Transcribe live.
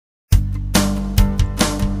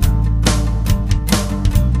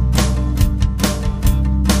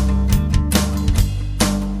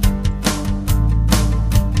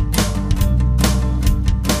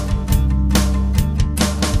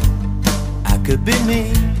could be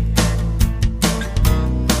me.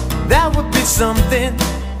 That would be something.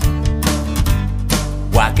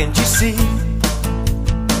 Why can't you see?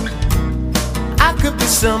 I could be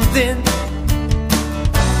something.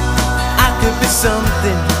 I could be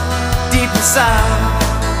something deep inside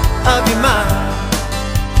of your mind.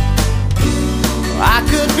 I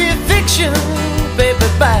could be a fiction, baby,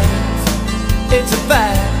 but it's a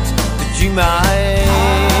fact that you might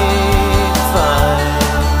find.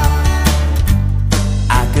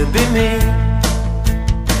 I could be me.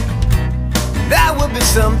 That would be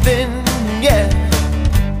something, yeah.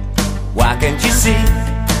 Why can't you see?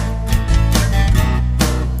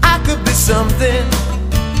 I could be something.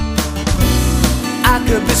 I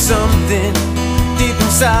could be something deep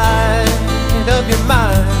inside of your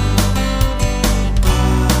mind.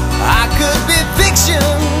 I could be fiction,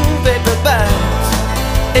 baby, but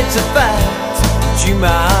it's a fact that you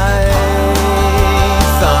might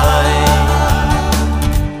find.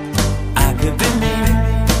 I could be me,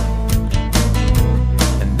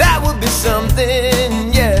 and that would be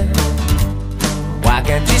something, yeah. Why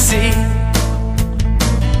can't you see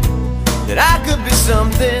that I could be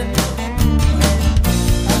something?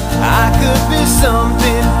 I could be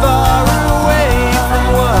something far away from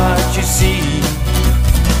what you see.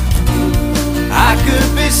 I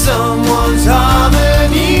could be someone's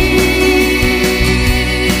harmony.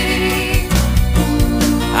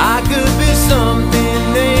 I could be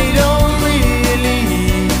something they don't really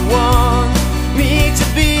want me to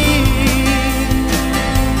be.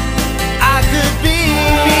 I could be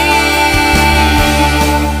me.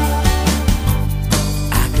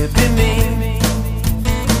 I could be me.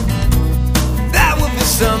 That would be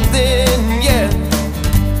something, yeah.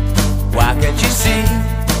 Why can't you see?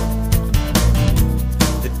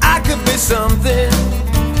 I could be something.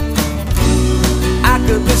 I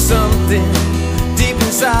could be something deep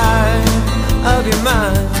inside of your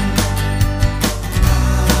mind.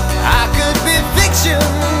 I could be fiction,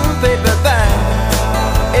 baby, but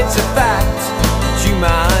it's a fact that you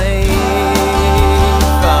might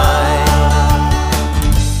find.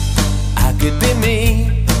 I could be me,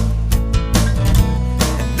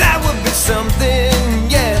 and that would be something,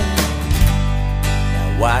 yeah. Now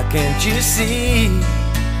why can't you see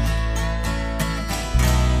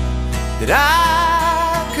that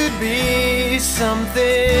I could be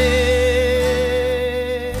something?